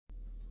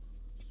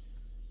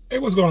Hey,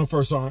 what's going on,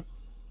 First Sergeant?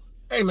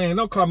 Hey, man,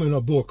 don't call me no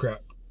bullcrap.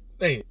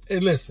 Hey,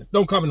 listen,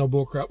 don't call me no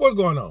bullcrap. What's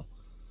going on?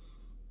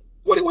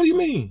 What do you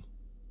mean?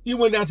 You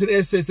went down to the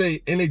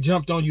SSA and they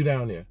jumped on you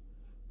down there.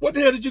 What the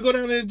hell did you go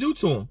down there and do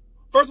to them?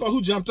 First of all,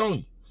 who jumped on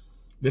you?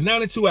 The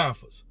 92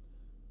 Alphas.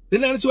 The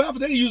 92 Alphas,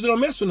 they usually don't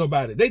mess with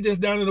nobody. They just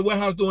down in the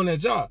warehouse doing their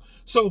job.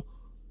 So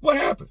what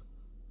happened?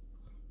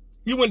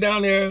 You went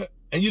down there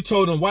and you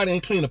told them why they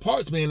didn't clean the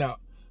parts being out.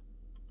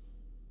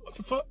 What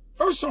the fuck?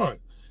 First Sergeant,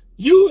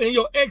 you and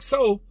your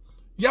XO,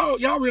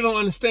 y'all really don't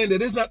understand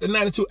that it's not the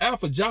 92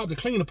 Alpha job to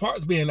clean the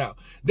parts being out.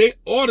 They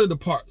order the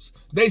parts.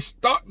 They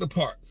stock the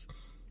parts.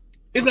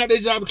 It's not their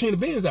job to clean the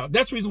bins out.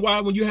 That's the reason why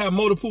when you have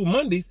Motor Pool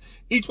Mondays,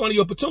 each one of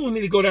your platoons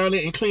need to go down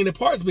there and clean the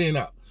parts being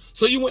out.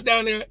 So you went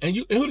down there and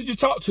who did you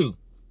talk to?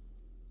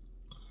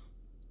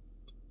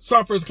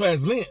 Sergeant First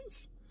Class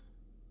Lentz.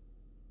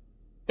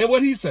 And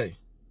what'd he say?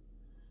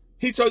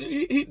 He told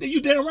you,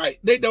 you damn right,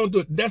 they don't do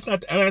it. That's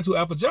not the 92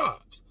 Alpha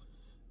jobs.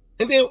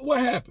 And then what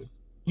happened?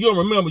 You don't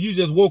remember, you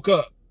just woke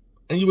up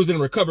and you was in a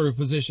recovery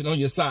position on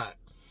your side.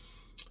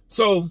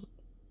 So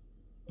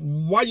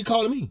why you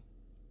calling me?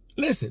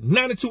 Listen,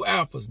 92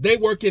 Alphas, they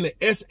work in the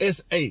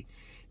SSA.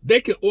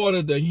 They can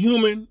order the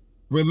human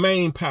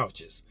remain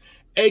pouches,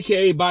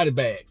 AKA body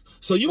bags.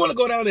 So you want to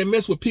go down there and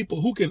mess with people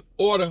who can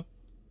order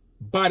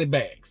body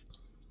bags.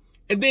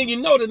 And then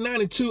you know the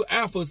 92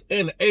 Alphas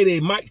and the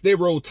 8A Mikes, they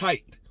roll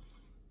tight.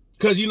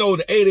 Because you know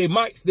the 8A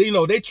Mikes, they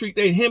treat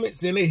their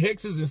HEMTTs and their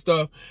hexes and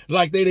stuff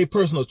like they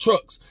personal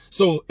trucks.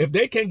 So if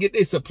they can't get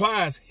their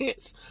supplies,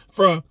 hence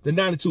from the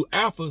 92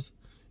 Alphas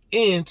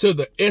into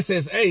the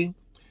SSA,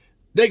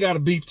 they got a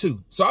beef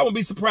too. So I wouldn't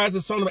be surprised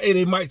if some of the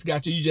 8A Mikes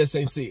got you, you just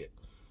ain't see it.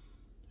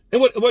 And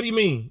what do you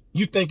mean?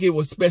 You think it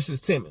was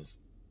Specialist Timmons,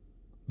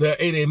 the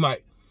 8A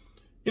Mike?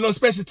 You know,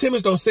 Specialist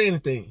Timmons don't say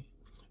anything.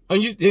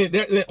 And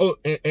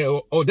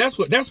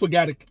that's what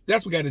got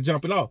it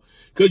jumping off.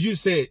 Because you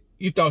said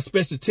you thought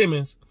Specialist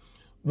Timmons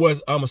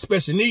was a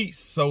special needs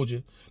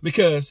soldier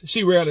because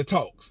she rarely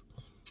talks.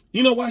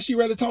 You know why she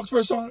rarely talks,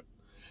 First Sergeant?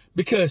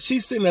 Because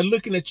she's sitting there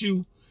looking at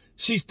you.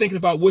 She's thinking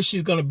about where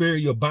she's gonna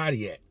bury your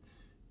body at.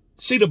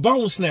 She the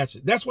bone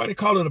snatcher. That's why they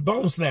call her the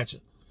bone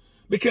snatcher.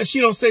 Because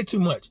she don't say too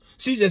much.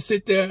 She just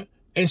sit there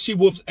and she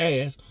whoops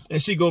ass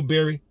and she go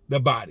bury the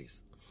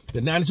bodies.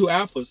 The 92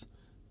 Alphas,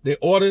 they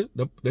order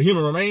the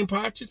human remain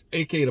pouches,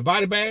 aka the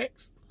body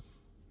bags.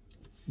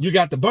 You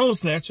got the bone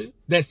snatcher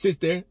that sits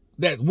there,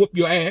 that whoop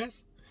your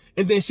ass.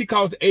 And then she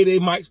calls the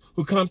 8A Mikes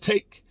who come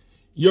take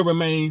your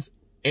remains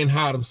and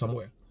hide them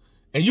somewhere.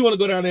 And you want to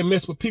go down there and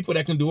mess with people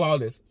that can do all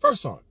this.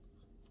 First Sergeant,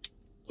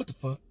 what the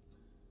fuck?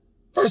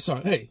 First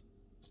Sergeant, hey,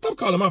 stop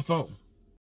calling my phone.